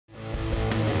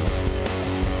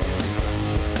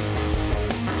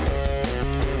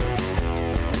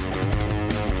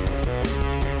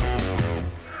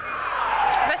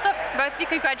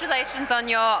congratulations on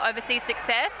your overseas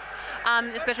success,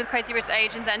 especially with Crazy Rich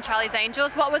Asians and Charlie's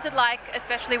Angels. What was it like,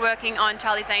 especially working on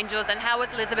Charlie's Angels, and how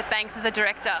was Elizabeth Banks as a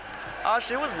director?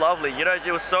 She was lovely. You know,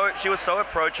 she was so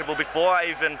approachable. Before I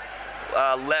even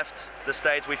left the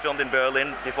States, we filmed in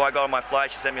Berlin. Before I got on my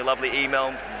flight, she sent me a lovely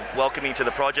email welcoming to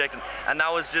the project, and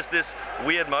that was just this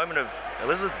weird moment of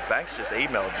Elizabeth Banks just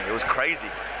emailed me. It was crazy.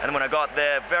 And when I got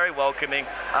there, very welcoming,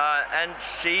 and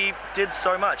she did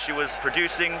so much. She was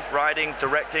producing, writing,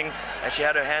 directing, and she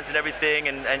had her hands in everything,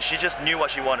 and she just knew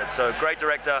what she wanted. So great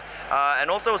director,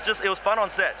 and also it was fun on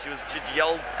set. She'd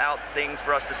yell out things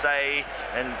for us to say,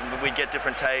 and we'd get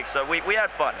different takes. So we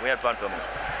had fun. We had fun filming.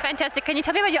 Fantastic. Can you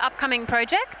tell me about your upcoming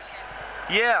project?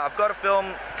 Yeah, I've got a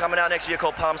film coming out next year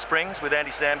called Palm Springs with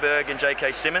Andy Samberg and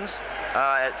J.K. Simmons.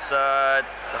 It's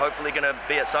hopefully going to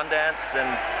be at Sundance,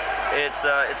 and it's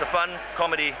a fun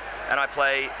comedy, and I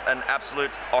play an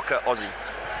absolute ochre Aussie.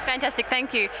 Fantastic,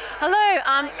 thank you.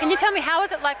 Hello, can you tell me how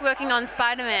was it like working on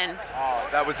Spider-Man? Oh,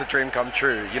 that was a dream come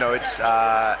true. You know, it's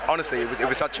honestly, it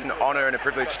was such an honor and a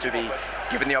privilege to be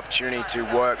given the opportunity to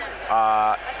work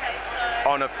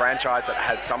on a franchise that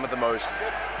had some of the most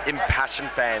impassioned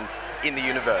fans in the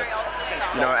universe,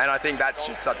 you know, and I think that's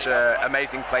just such an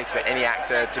amazing place for any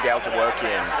actor to be able to work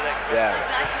in. Yeah.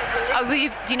 Do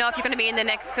you know if you're going to be in the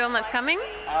next film that's coming?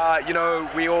 You know,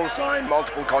 we all signed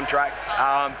multiple contracts,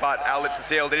 but our lips are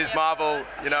sealed. It is Marvel,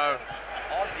 you know.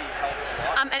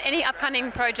 And any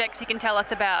upcoming projects you can tell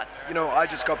us about? You know, I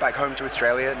just got back home to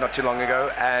Australia not too long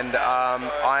ago, and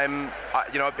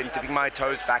you know, I've been dipping my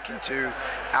toes back into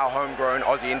our homegrown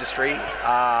Aussie industry,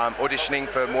 auditioning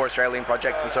for more Australian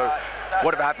projects, and so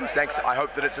whatever happens next, I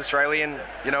hope that it's Australian.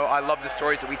 You know, I love the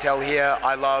stories that we tell here.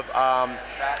 I love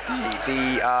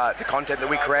the content that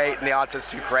we create and the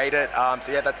artists who create it.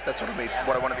 So yeah, that's what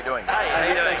I want to be doing.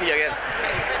 Hi, see you again.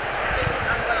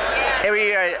 Every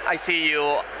year I see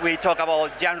you, we talk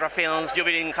about genre films. You've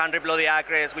been in 100 Bloody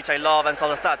Acres, which I love, and so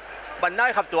on that. But now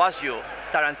I have to ask you,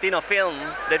 Tarantino film,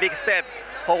 The Big Step,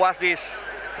 how was this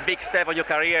big step of your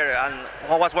career, and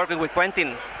how was working with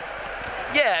Quentin?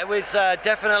 Yeah, it was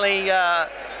definitely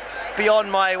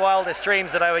beyond my wildest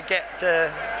dreams that I would get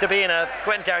to be in a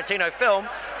Quentin Tarantino film.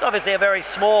 It's obviously a very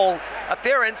small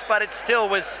appearance, but it still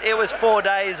was. It was 4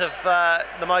 days of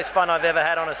the most fun I've ever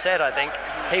had on a set. I think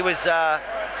he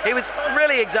was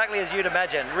really exactly as you'd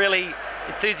imagine. Really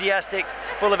enthusiastic,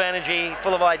 full of energy,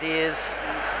 full of ideas.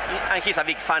 And he's a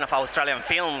big fan of Australian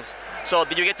films. So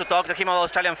did you get to talk to him about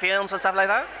Australian films and stuff like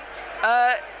that?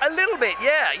 A little bit,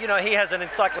 yeah. You know, he has an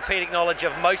encyclopedic knowledge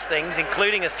of most things,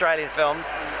 including Australian films.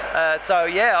 So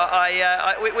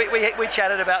yeah, we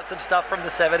chatted about some stuff from the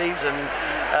 70s, and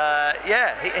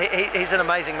yeah, he's an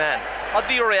amazing man. How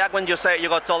do you react when you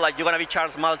got told like you're gonna be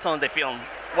Charles Manson in the film?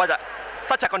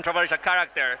 Such a controversial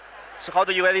character. So how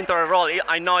do you get into a role?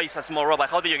 I know it's a small role, but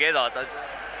how do you get that?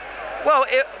 Well,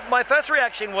 my first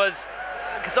reaction was,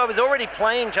 because I was already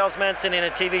playing Charles Manson in a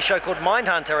TV show called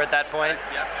Mindhunter at that point,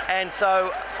 and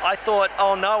so I thought,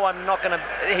 oh no,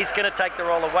 he's gonna take the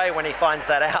role away when he finds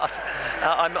that out.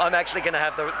 I'm actually gonna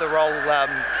have the role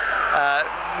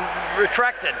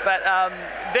retracted. But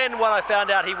then when I found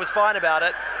out he was fine about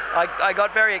it, I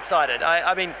got very excited.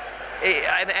 I mean,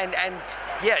 and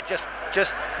yeah,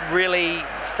 just really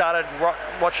started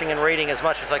watching and reading as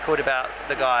much as I could about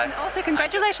the guy. And also,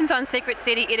 congratulations on Secret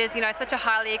City. It is, you know, such a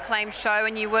highly acclaimed show,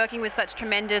 and you're working with such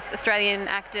tremendous Australian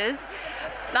actors.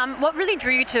 What really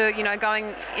drew you to, you know,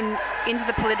 going into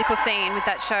the political scene with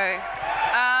that show?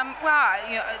 Well,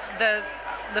 you know,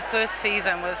 the first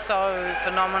season was so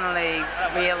phenomenally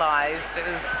realised. It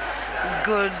was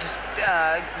good,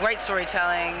 great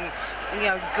storytelling, you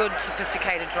know, good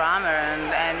sophisticated drama,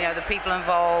 and you know, the people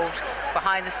involved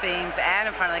behind the scenes and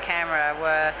in front of the camera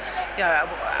were, you know,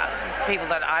 people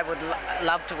that I would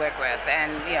love to work with,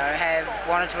 and you know, have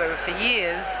wanted to work with for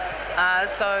years.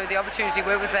 So the opportunity to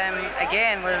work with them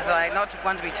again was like not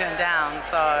one to be turned down.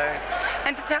 So,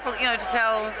 and to tell, you know,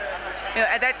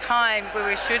 at that time we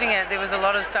were shooting it, there was a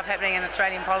lot of stuff happening in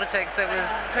Australian politics that was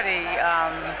pretty,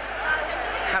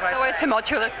 how do I say? It's always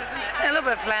tumultuous, isn't it? A little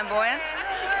bit flamboyant.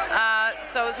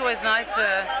 So it's always nice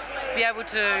to be able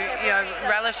to, you know,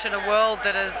 relish in a world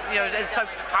that is, you know, is so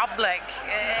public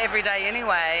every day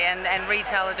anyway, and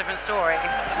retell a different story.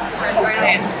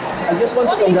 Brilliant. I just want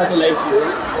to congratulate you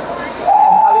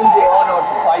on having the honor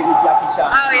to fight with Jackie Chan.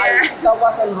 Oh yeah. That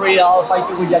was unreal,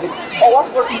 fighting with Jackie. I was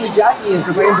working with Jackie and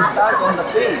preparing the stunts on that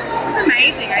scene. It was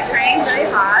amazing. I trained really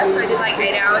hard, so I did like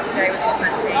 8 hours a day with the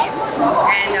stunt team,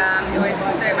 and it was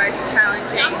the most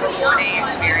challenging, rewarding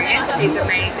experience. He's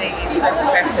amazing. He's so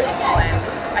professional, and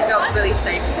I felt really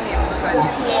safe with him because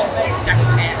Jackie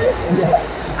Chan.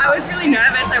 Yeah. I was really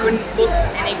nervous I wouldn't look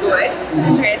any good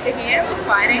compared to him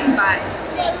fighting, but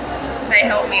they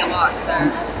helped me a lot, so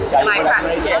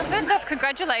Well, first off,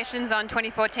 congratulations on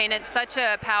 2014. It's such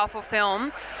a powerful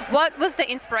film. What was the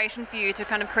inspiration for you to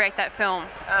kind of create that film?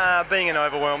 Being an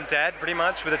overwhelmed dad, pretty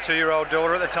much, with a 2-year-old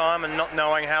daughter at the time, and not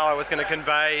knowing how I was going to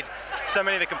convey so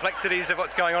many of the complexities of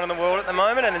what's going on in the world at the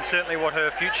moment, and then certainly what her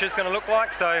future is going to look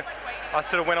like. So I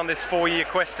sort of went on this 4-year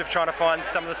quest of trying to find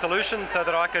some of the solutions so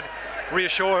that I could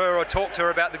reassure her or talk to her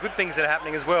about the good things that are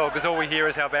happening as well, because all we hear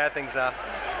is how bad things are.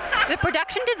 The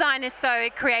production design is so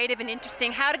creative and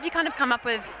interesting. How did you kind of come up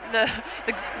with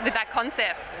that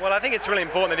concept? Well, I think it's really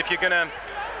important that if you're going to,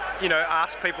 you know,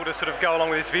 ask people to sort of go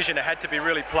along with this vision, it had to be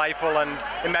really playful and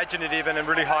imaginative and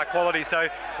really high quality. So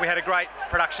we had a great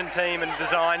production team and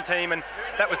design team, and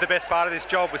that was the best part of this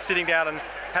job, was sitting down and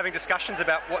having discussions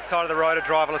about what side of the road a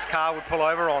driverless car would pull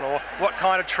over on, or what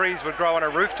kind of trees would grow on a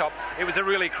rooftop. It was a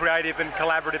really creative and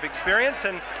collaborative experience,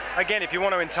 and again, if you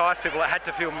want to entice people, it had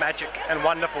to feel magic and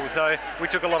wonderful, so we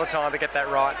took a lot of time to get that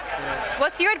right. Yeah.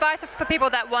 What's your advice for people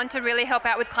that want to really help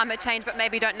out with climate change but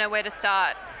maybe don't know where to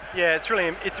start? Yeah, it's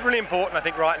really important, I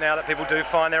think, right now that people do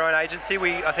find their own agency.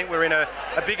 I think we're in a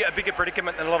bigger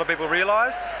predicament than a lot of people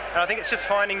realise, and I think it's just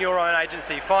finding your own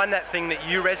agency. Find that thing that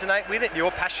you resonate with, that you're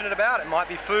passionate about. It might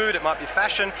be food, it might be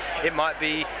fashion, it might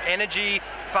be energy,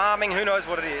 farming, who knows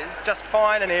what it is. Just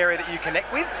find an area that you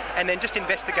connect with, and then just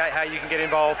investigate how you can get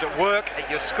involved at work, at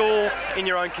your school, in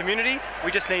your own community.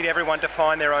 We just need everyone to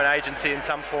find their own agency in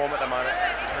some form at the moment.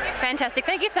 Fantastic.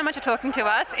 Thank you so much for talking to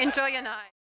us. Enjoy your night.